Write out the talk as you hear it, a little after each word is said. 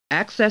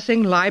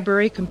Accessing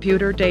library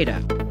computer data.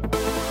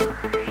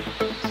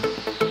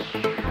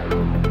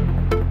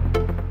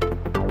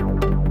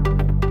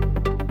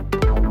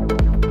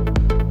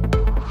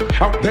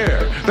 Out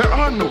there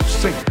are no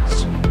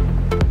saints,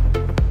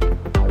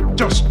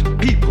 just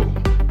people.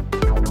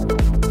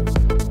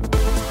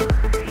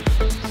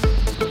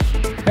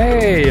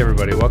 Hey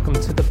everybody, welcome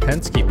to the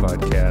Penske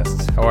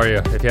Podcast. How are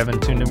you? If you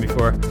haven't tuned in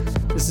before,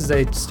 this is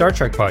a Star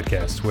Trek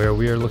podcast where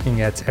we are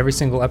looking at every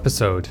single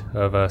episode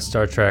of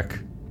Star Trek.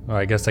 Well,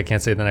 I guess I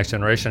can't say The Next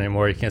Generation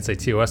anymore. You can't say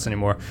TOS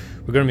anymore.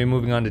 We're going to be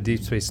moving on to Deep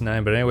Space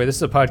Nine. But anyway, this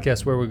is a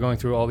podcast where we're going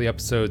through all the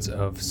episodes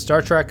of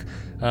Star Trek.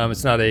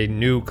 It's not a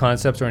new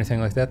concept or anything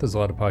like that. There's a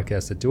lot of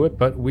podcasts that do it,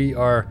 but we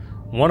are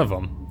one of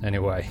them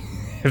anyway.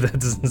 If that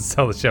doesn't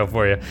sell the show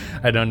for you,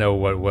 I don't know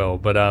what will.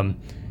 But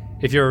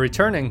if you're a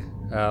returning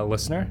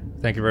listener,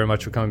 thank you very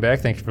much for coming back.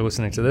 Thank you for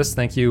listening to this.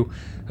 Thank you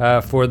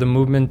for the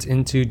movement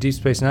into Deep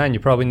Space Nine. You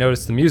probably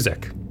noticed the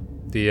music.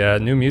 The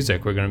new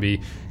music. We're going to be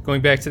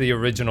going back to the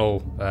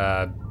original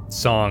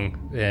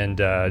song and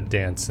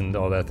dance and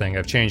all that thing.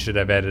 I've changed it.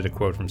 I've added a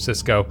quote from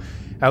Cisco.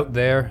 Out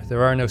there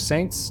are no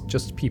saints,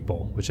 just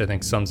people, which I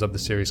think sums up the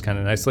series kind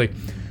of nicely.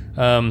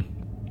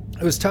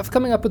 It was tough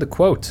coming up with a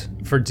quote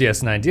for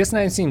DS9.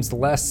 DS9 seems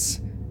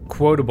less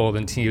quotable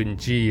than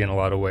TNG in a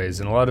lot of ways,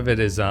 and a lot of it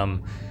is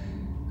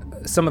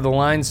some of the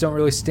lines don't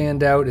really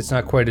stand out. It's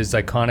not quite as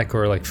iconic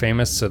or like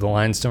famous, so the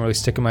lines don't really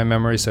stick in my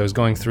memory. So I was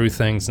going through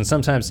things, and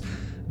sometimes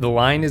the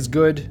line is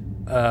good,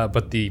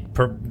 but the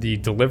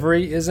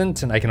delivery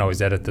isn't, and I can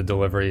always edit the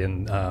delivery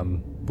and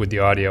with the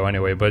audio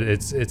anyway. But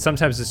it's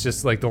sometimes it's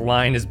just like the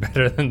line is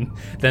better than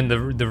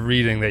the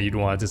reading that you'd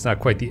want. It's not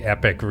quite the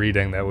epic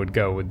reading that would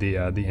go with the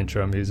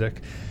intro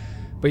music.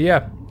 But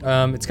yeah,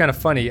 it's kind of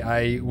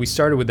funny. We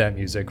started with that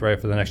music right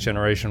for The Next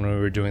Generation when we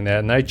were doing that,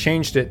 and I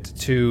changed it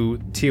to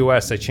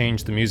TOS. I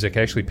changed the music.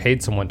 I actually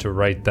paid someone to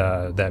write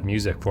that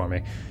music for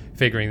me,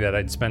 figuring that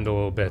I'd spend a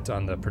little bit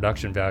on the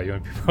production value,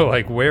 and people were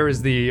like, "Where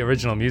is the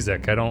original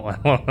music? I don't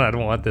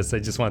want this. I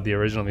just want the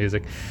original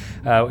music."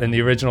 And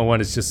the original one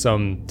is just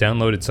some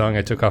downloaded song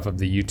I took off of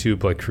the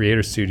YouTube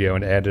Creator Studio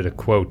and added a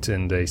quote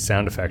and a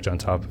sound effect on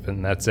top of it,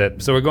 and that's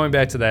it. So we're going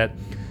back to that.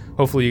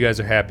 Hopefully you guys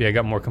are happy. I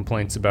got more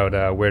complaints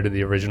about where did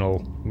the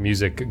original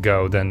music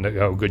go than,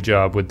 oh, good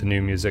job with the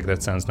new music.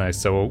 That sounds nice.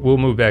 So we'll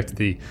move back to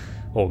the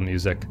old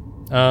music.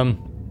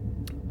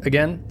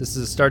 Again, this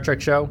is a Star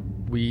Trek show.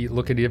 We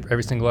look at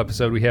every single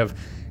episode. We have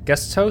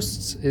guest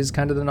hosts is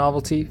kind of the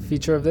novelty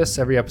feature of this.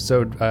 Every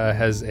episode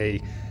has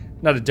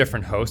not a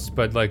different host,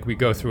 but we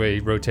go through a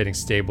rotating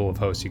stable of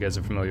hosts. You guys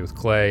are familiar with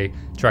Clay,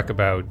 Trek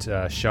About,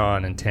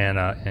 Sean and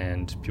Tana,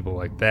 and people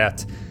like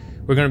that.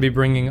 We're going to be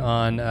bringing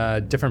on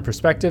different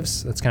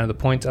perspectives. That's kind of the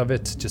point of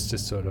it, just to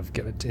sort of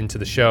get it into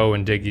the show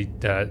and dig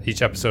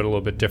each episode a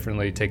little bit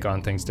differently, take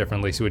on things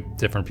differently, see what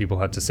different people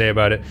have to say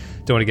about it.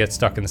 Don't want to get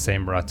stuck in the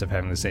same rut of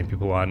having the same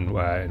people on,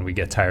 and we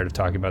get tired of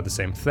talking about the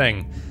same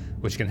thing,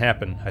 which can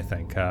happen, I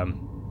think.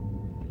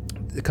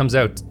 It comes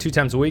out 2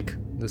 times a week.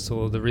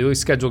 The release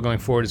schedule going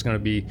forward is going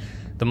to be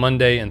the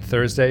Monday and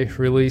Thursday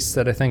release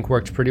that I think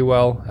worked pretty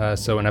well.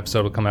 So an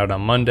episode will come out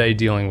on Monday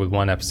dealing with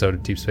one episode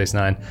of Deep Space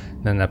Nine,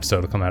 and then an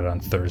episode will come out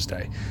on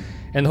Thursday.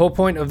 And the whole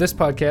point of this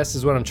podcast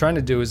is what I'm trying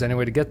to do is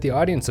anyway to get the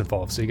audience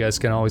involved. So you guys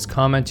can always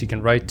comment. You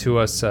can write to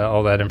us.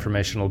 All that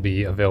information will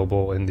be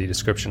available in the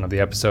description of the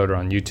episode or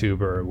on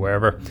YouTube or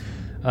wherever.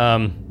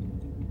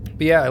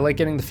 But yeah, I like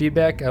getting the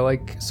feedback. I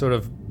like sort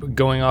of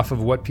going off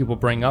of what people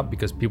bring up,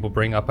 because people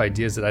bring up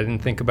ideas that I didn't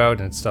think about,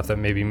 and it's stuff that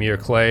maybe me or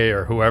Clay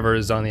or whoever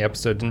is on the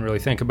episode didn't really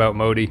think about,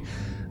 Modi.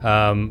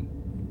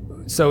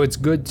 So it's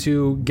good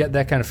to get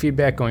that kind of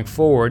feedback going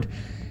forward.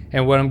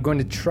 And what I'm going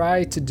to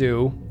try to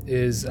do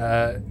is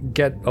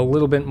get a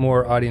little bit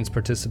more audience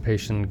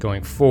participation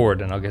going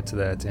forward, and I'll get to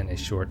that in a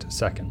short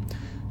second.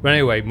 But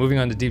anyway, moving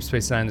on to Deep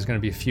Space Nine, there's going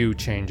to be a few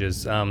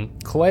changes.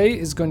 Clay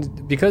is going to,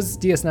 because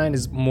DS9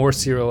 is more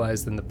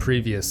serialized than the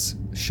previous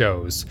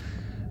shows,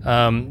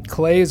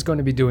 Clay is going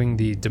to be doing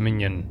the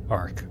Dominion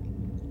arc.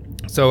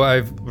 So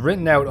I've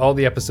written out all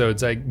the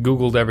episodes. I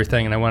Googled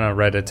everything, and I went on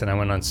Reddit, and I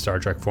went on Star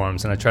Trek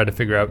forums, and I tried to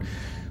figure out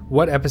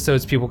what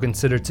episodes people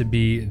consider to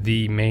be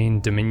the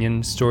main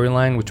Dominion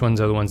storyline, which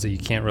ones are the ones that you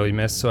can't really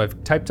miss. So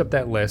I've typed up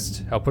that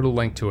list. I'll put a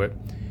link to it.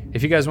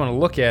 If you guys want to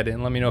look at it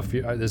and let me know if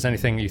there's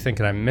anything you think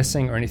that I'm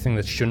missing or anything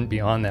that shouldn't be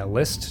on that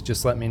list,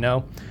 just let me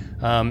know.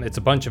 It's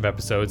a bunch of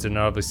episodes, and it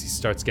obviously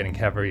starts getting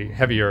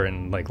heavier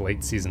in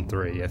late season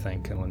 3, I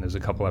think, when there's a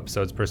couple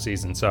episodes per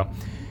season. So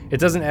it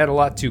doesn't add a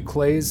lot to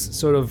Clay's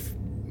sort of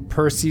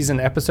per season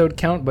episode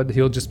count, but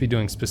he'll just be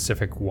doing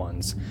specific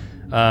ones.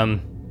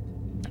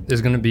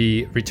 There's going to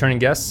be returning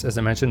guests, as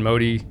I mentioned,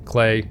 Modi,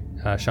 Clay,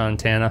 Sean, and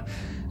Tana.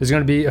 There's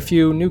going to be a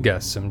few new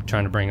guests I'm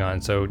trying to bring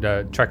on. So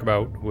Trek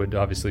About would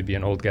obviously be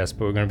an old guest,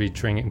 but we're going to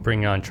be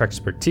bringing on Trek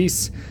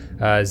Expertise.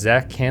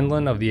 Zach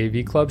Handlin of the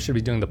AV Club should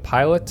be doing the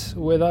pilot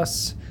with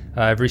us.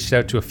 I've reached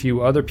out to a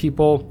few other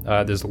people.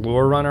 There's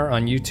Lore Runner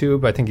on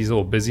YouTube. I think he's a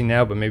little busy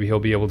now, but maybe he'll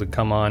be able to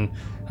come on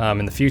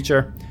in the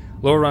future.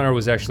 Low Runner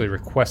was actually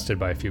requested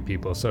by a few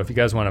people, so if you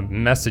guys want to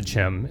message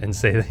him and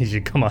say that he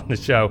should come on the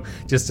show,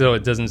 just so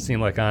it doesn't seem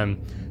like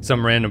I'm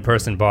some random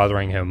person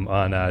bothering him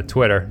on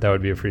Twitter, that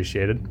would be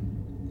appreciated.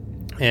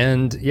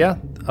 And yeah,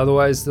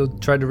 otherwise they'll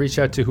try to reach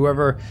out to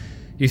whoever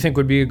you think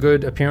would be a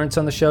good appearance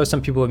on the show. Some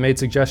people have made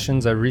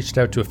suggestions. I reached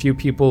out to a few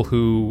people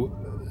who,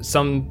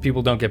 some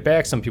people don't get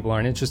back, some people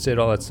aren't interested,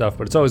 all that stuff,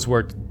 but it's always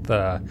worth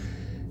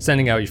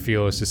sending out your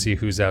feelers to see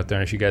who's out there.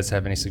 And if you guys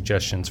have any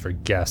suggestions for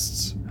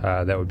guests,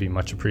 that would be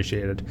much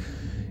appreciated.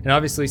 And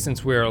obviously,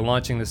 since we're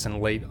launching this in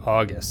late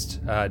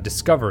August,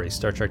 Discovery,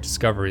 Star Trek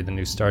Discovery, the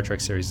new Star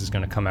Trek series, is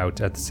going to come out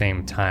at the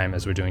same time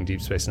as we're doing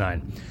Deep Space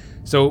Nine.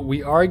 So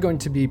we are going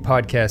to be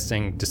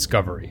podcasting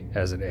Discovery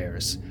as it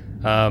airs.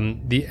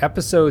 The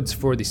episodes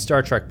for the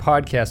Star Trek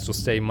podcast will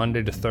stay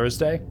Monday to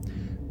Thursday,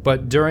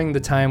 but during the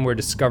time where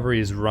Discovery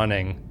is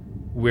running,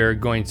 we're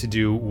going to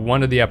do,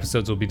 one of the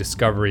episodes will be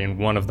Discovery and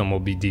one of them will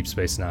be Deep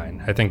Space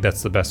Nine. I think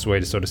that's the best way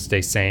to sort of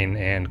stay sane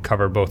and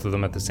cover both of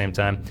them at the same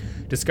time.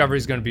 Discovery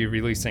is going to be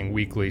releasing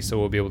weekly, so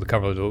we'll be able to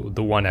cover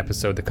the one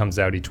episode that comes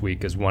out each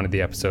week as one of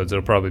the episodes.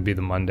 It'll probably be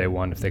the Monday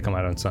one if they come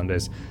out on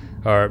Sundays.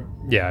 Or,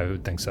 yeah, I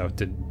would think so,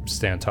 to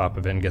stay on top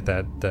of it and get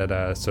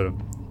that sort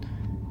of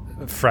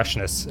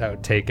freshness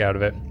take out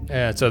of it.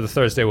 So the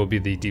Thursday will be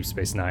the Deep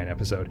Space Nine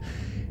episode.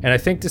 And I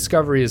think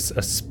Discovery is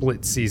a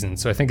split season.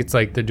 So I think it's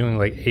like they're doing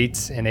like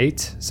 8 and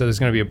 8. So there's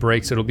going to be a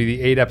break. So it'll be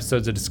the 8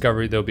 episodes of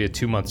Discovery. There'll be a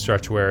 2-month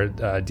stretch where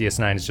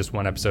DS9 is just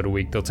 1 episode a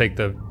week. They'll take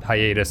the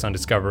hiatus on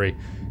Discovery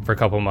for a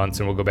couple months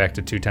and we'll go back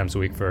to 2 times a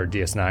week for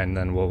DS9. And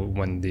then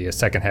when the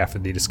second half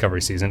of the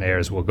Discovery season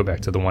airs, we'll go back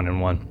to the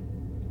 1-and-1.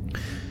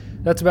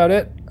 That's about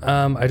it.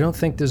 I don't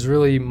think there's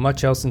really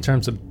much else in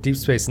terms of Deep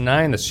Space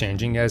Nine that's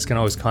changing. You guys can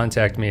always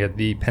contact me at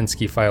the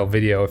Penske File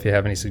video if you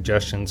have any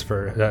suggestions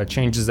for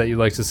changes that you'd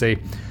like to see.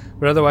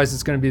 But otherwise,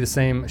 it's going to be the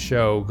same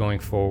show going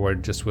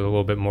forward, just with a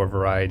little bit more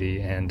variety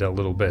and a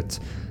little bit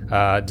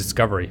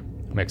Discovery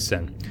mixed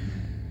in.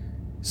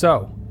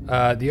 So,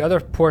 the other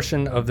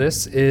portion of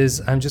this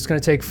is I'm just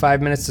going to take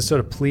 5 minutes to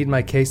sort of plead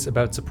my case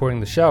about supporting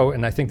the show.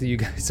 And I think that you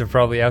guys are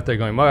probably out there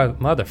going,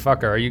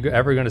 motherfucker, are you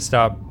ever going to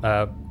stop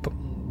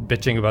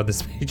bitching about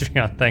this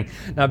Patreon thing?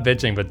 Not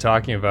bitching, but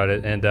talking about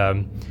it. And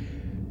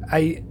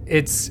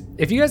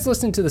if you guys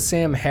listen to the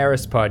Sam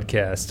Harris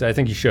podcast, I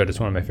think you should. It's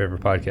one of my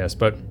favorite podcasts.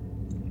 But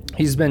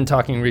he's been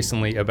talking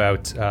recently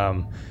about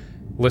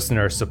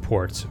listener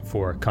support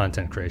for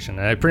content creation,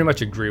 and I pretty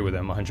much agree with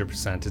him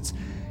 100%.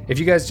 If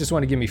you guys just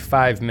want to give me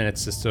 5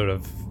 minutes to sort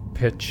of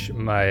pitch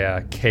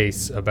my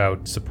case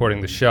about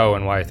supporting the show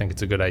and why I think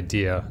it's a good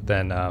idea,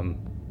 then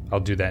I'll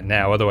do that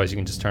now. Otherwise, you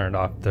can just turn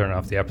off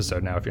the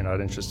episode now if you're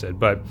not interested.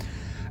 But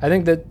I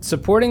think that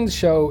supporting the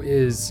show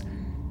is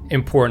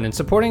important, and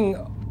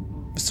supporting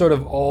sort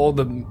of all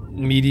the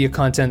media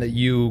content that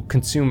you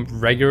consume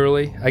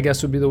regularly, I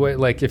guess would be the way.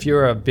 Like if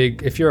you're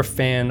a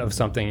fan of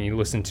something and you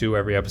listen to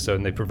every episode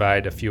and they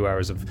provide a few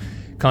hours of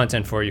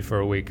content for you for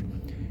a week,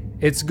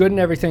 it's good and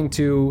everything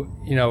to,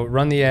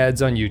 run the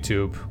ads on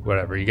YouTube,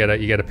 whatever. You get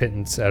a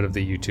pittance out of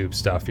the YouTube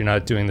stuff. You're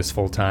not doing this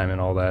full time and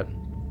all that.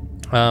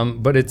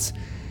 But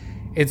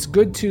it's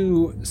good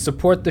to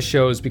support the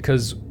shows,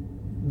 because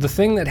the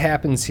thing that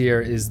happens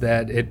here is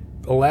that it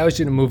allows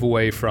you to move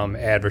away from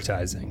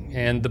advertising.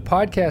 And the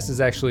podcast has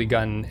actually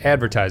gotten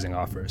advertising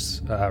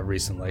offers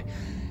recently.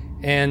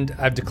 And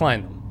I've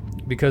declined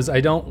them because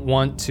I don't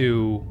want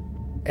to...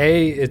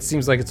 it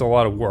seems like it's a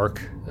lot of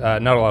work.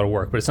 Not a lot of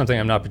work, but it's something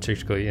I'm not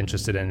particularly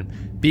interested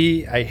in.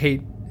 B, I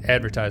hate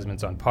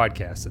advertisements on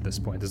podcasts at this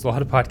point. There's a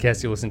lot of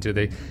podcasts you listen to.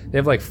 They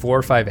have like 4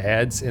 or 5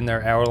 ads in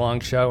their hour-long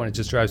show, and it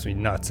just drives me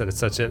nuts that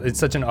it's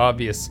such an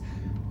obvious,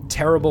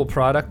 terrible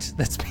product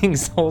that's being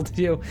sold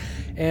to you.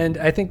 And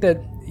I think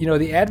that,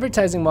 the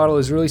advertising model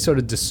has really sort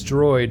of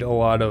destroyed a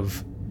lot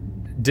of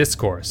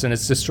discourse, and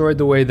it's destroyed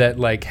the way that,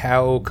 like,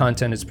 how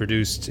content is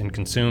produced and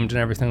consumed and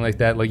everything like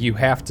that. Like, you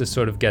have to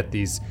sort of get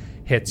these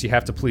hits. You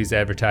have to please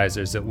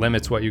advertisers. It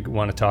limits what you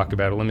want to talk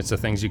about. It limits the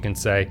things you can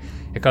say.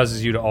 It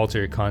causes you to alter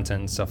your content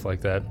and stuff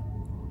like that.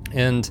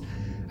 And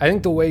I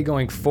think the way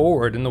going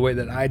forward, and the way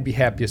that I'd be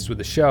happiest with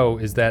the show,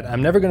 is that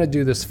I'm never going to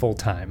do this full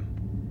time,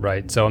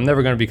 right? So I'm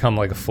never going to become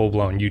like a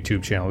full-blown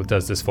YouTube channel that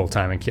does this full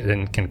time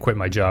and can quit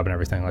my job and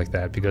everything like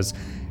that, because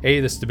A,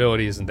 the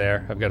stability isn't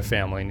there. I've got a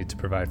family I need to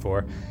provide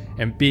for.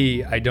 And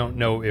B, I don't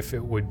know if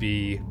it would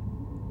be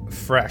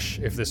fresh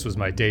if this was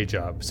my day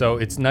job. So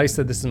it's nice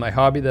that this is my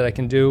hobby that I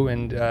can do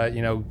and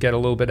get a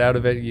little bit out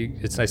of it.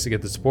 It's nice to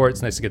get the support,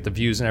 it's nice to get the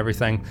views and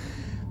everything.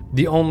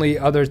 The only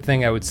other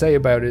thing I would say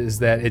about it is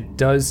that it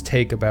does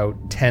take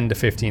about 10 to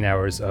 15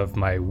 hours of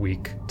my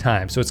week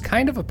time. So it's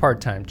kind of a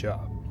part-time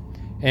job.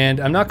 And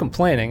I'm not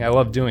complaining. I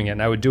love doing it,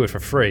 and I would do it for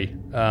free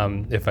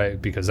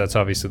because that's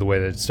obviously the way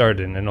that it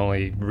started, and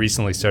only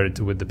recently started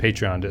with the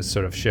Patreon to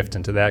sort of shift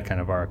into that kind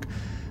of arc.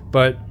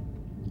 But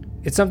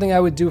it's something I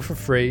would do for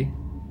free,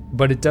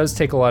 but it does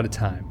take a lot of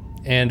time.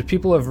 And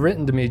people have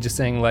written to me just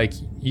saying, like,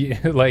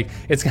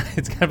 it's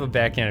kind of a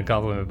backhanded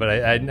compliment, but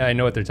I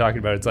know what they're talking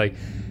about. It's like,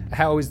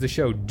 how is the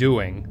show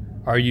doing?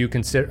 Are you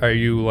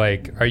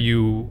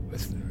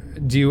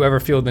do you ever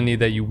feel the need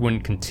that you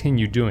wouldn't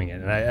continue doing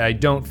it? And I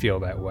don't feel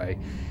that way.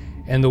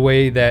 And the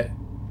way that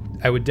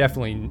I would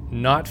definitely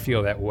not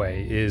feel that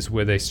way is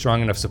with a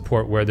strong enough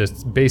support where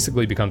this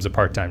basically becomes a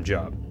part-time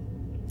job.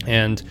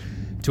 And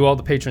to all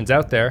the patrons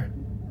out there,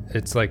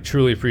 it's like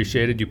truly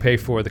appreciated. You pay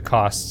for the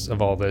costs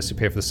of all this. You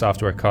pay for the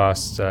software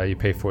costs. You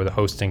pay for the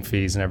hosting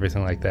fees and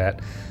everything like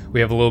that.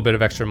 We have a little bit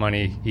of extra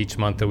money each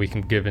month that we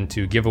can give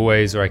into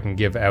giveaways, or I can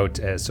give out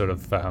as sort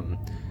of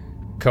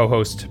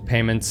co-host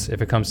payments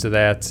if it comes to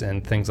that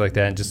and things like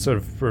that, and just sort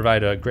of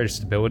provide a greater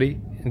stability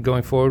in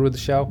going forward with the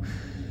show.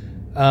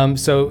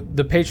 So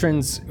the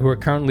patrons who are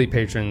currently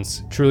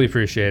patrons, truly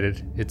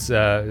appreciated. It's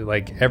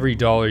like every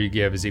dollar you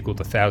give is equal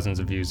to thousands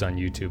of views on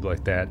YouTube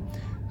like that.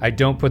 I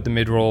don't put the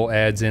mid-roll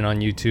ads in on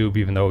YouTube,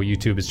 even though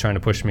YouTube is trying to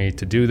push me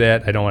to do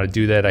that. I don't want to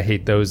do that. I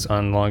hate those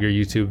on longer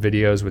YouTube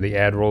videos where the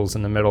ad rolls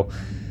in the middle.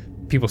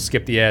 People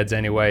skip the ads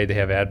anyway. They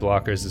have ad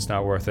blockers. It's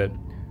not worth it.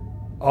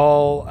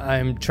 All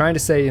I'm trying to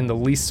say in the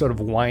least sort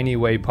of whiny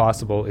way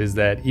possible is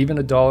that even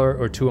 $1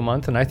 or $2 a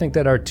month, and I think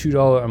that our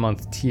 $2 a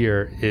month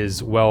tier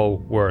is well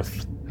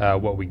worth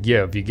what we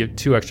give. You give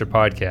 2 extra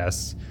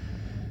podcasts.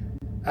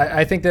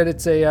 I think that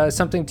it's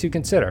something to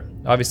consider.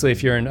 Obviously,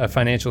 if you're in a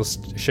financial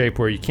shape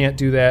where you can't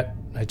do that,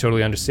 I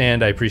totally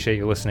understand. I appreciate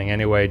you listening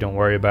anyway. Don't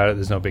worry about it.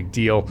 There's no big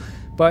deal.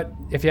 But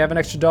if you have an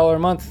extra $1 a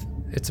month,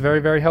 it's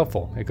very, very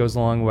helpful. It goes a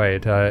long way.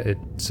 It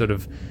sort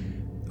of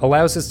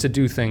allows us to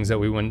do things that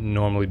we wouldn't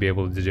normally be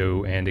able to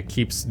do, and it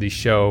keeps the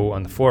show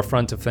on the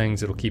forefront of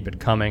things. It'll keep it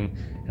coming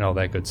and all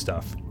that good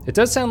stuff. It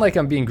does sound like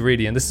I'm being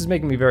greedy, and this is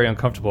making me very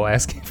uncomfortable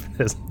asking for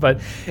this,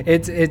 but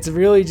it's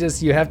really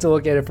just, you have to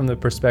look at it from the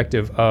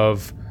perspective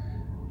of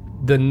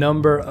the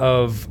number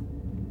of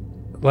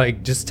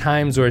like just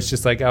times where it's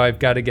just like, oh, I've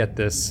got to get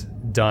this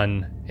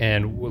done,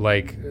 and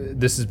like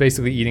this is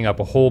basically eating up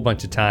a whole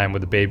bunch of time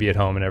with the baby at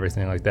home and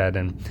everything like that,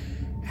 and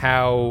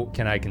how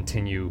can I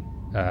continue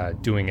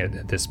doing it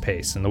at this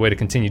pace? And the way to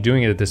continue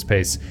doing it at this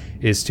pace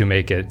is to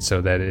make it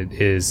so that it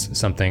is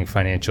something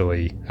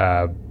financially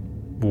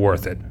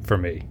worth it for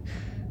me.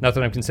 Not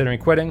that I'm considering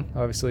quitting,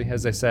 obviously,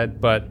 as I said,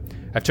 but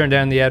I've turned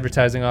down the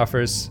advertising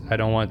offers. I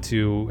don't want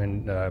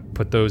to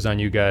put those on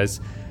you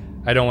guys.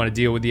 I don't want to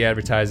deal with the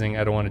advertising.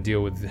 I don't want to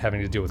deal with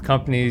having to deal with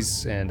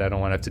companies, and I don't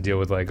want to have to deal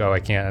with like, oh, I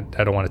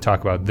don't want to talk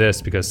about this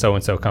because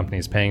so-and-so company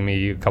is paying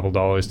me a couple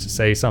dollars to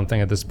say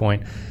something at this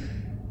point.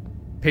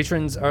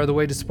 Patrons are the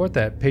way to support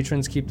that.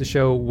 Patrons keep the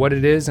show what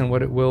it is and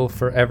what it will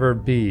forever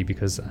be,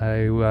 because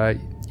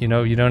you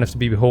don't have to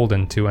be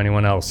beholden to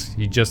anyone else.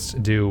 You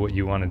just do what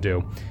you want to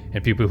do.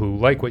 And people who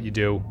like what you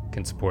do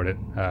can support it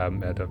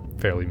at a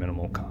fairly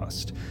minimal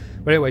cost.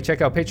 But anyway, check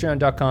out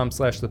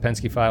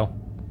patreon.com/thepenskyfile.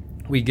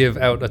 We give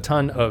out a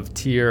ton of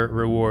tier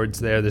rewards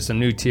there. There's some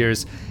new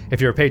tiers.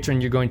 If you're a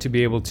patron, you're going to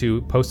be able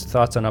to post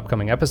thoughts on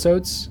upcoming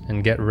episodes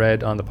and get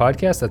read on the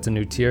podcast. That's a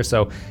new tier.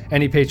 So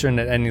any patron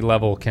at any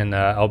level can,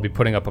 I'll be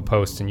putting up a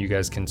post and you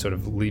guys can sort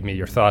of leave me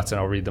your thoughts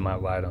and I'll read them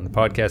out loud on the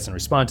podcast and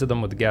respond to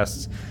them with the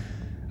guests.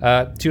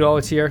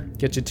 $2 tier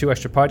gets you 2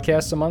 extra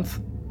podcasts a month.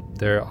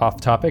 They're off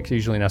topic,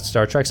 usually not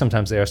Star Trek.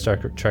 Sometimes they are Star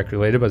Trek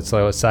related, but it's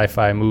like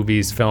sci-fi,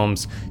 movies,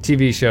 films,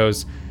 TV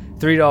shows.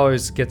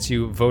 $3 gets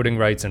you voting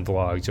rights and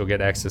vlogs. You'll get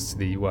access to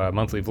the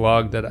monthly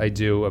vlog that I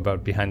do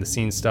about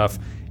behind-the-scenes stuff.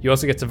 You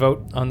also get to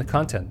vote on the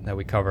content that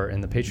we cover in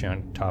the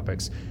Patreon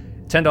topics.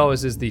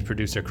 $10 is the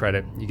producer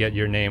credit. You get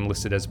your name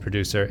listed as a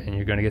producer, and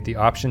you're going to get the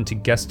option to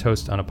guest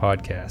host on a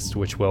podcast,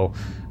 which will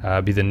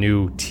be the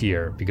new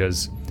tier,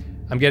 because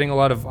I'm getting a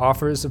lot of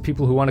offers of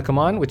people who want to come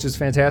on, which is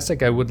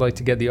fantastic. I would like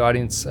to get the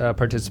audience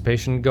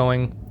participation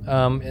going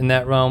in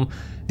that realm.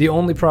 The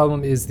only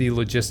problem is the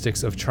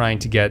logistics of trying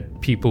to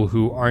get people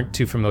who aren't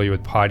too familiar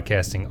with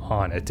podcasting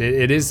on it.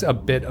 It is a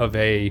bit of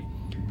a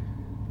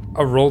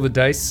roll the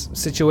dice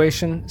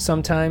situation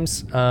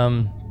sometimes,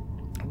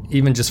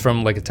 even just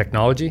from like a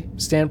technology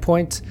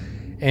standpoint.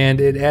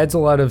 And it adds a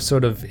lot of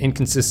sort of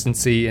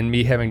inconsistency in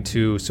me having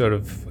to sort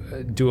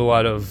of do a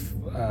lot of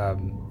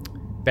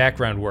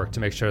background work to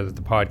make sure that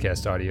the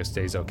podcast audio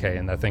stays okay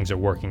and that things are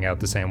working out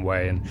the same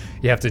way, and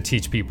you have to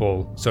teach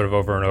people sort of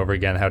over and over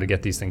again how to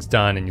get these things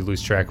done, and you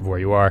lose track of where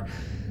you are.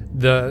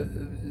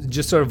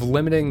 Just sort of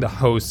limiting the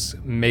hosts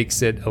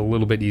makes it a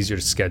little bit easier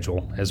to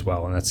schedule as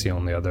well, and that's the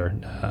only other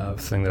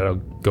thing that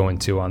I'll go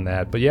into on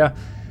that. But yeah,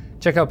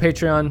 check out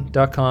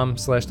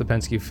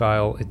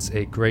patreon.com/thepenskyfile. It's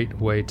a great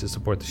way to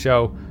support the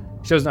show.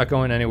 The show's not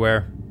going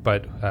anywhere,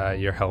 but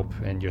your help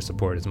and your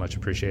support is much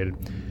appreciated.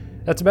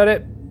 That's about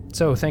it.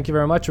 So thank you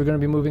very much. We're going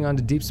to be moving on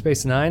to Deep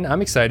Space Nine.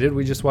 I'm excited.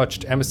 We just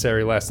watched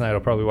Emissary last night. I'll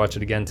probably watch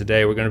it again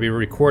today. We're going to be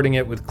recording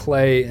it with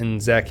Clay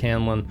and Zach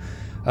Hanlon.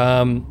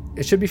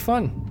 It should be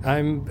fun.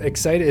 I'm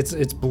excited.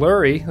 It's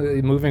blurry,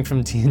 moving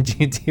from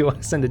TNG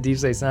TOS into Deep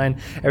Space Nine.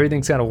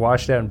 Everything's kind of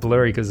washed out and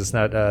blurry because it's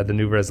not the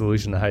new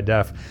resolution, the high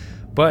def.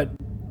 But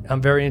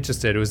I'm very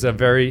interested. It was a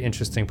very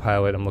interesting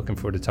pilot. I'm looking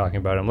forward to talking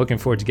about it. I'm looking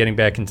forward to getting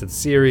back into the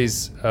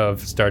series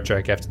of Star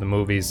Trek after the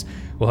movies.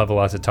 We'll have a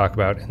lot to talk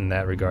about in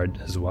that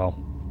regard as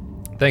well.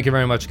 thank you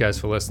very much, guys,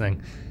 for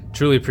listening.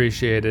 Truly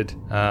appreciated.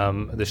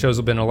 The shows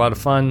have been a lot of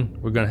fun.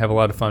 We're going to have a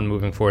lot of fun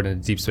moving forward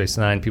into Deep Space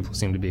Nine. People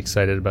seem to be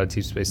excited about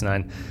Deep Space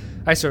Nine.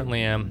 I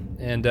certainly am.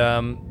 And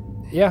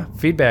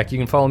feedback. You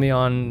can follow me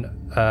on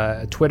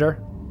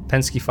Twitter,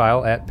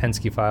 PenskeFile, at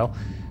PenskeFile.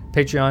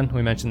 Patreon,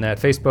 we mentioned that.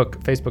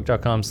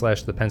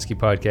 Facebook.com/The Penske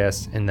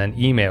Podcast. And then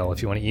email,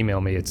 if you want to email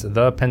me, it's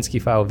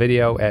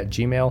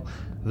thepenskefilevideo@gmail.com.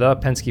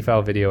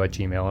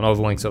 thepenskefilevideo@gmail.com. And all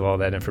the links of all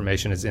that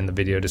information is in the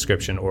video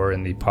description or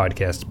in the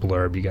podcast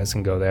blurb. You guys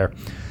can go there.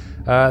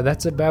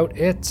 That's about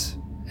it.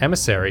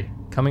 Emissary,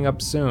 coming up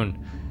soon.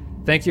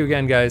 Thank you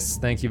again, guys.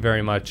 Thank you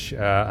very much.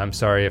 I'm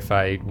sorry if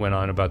I went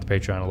on about the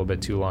Patreon a little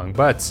bit too long,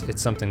 but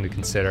it's something to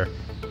consider.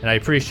 And I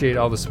appreciate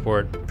all the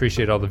support,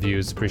 appreciate all the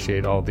views,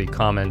 appreciate all the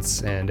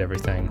comments and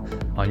everything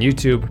on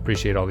YouTube,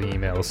 appreciate all the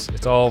emails.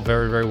 It's all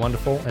very, very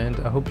wonderful, and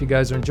I hope you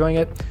guys are enjoying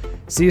it.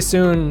 See you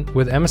soon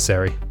with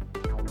Emissary.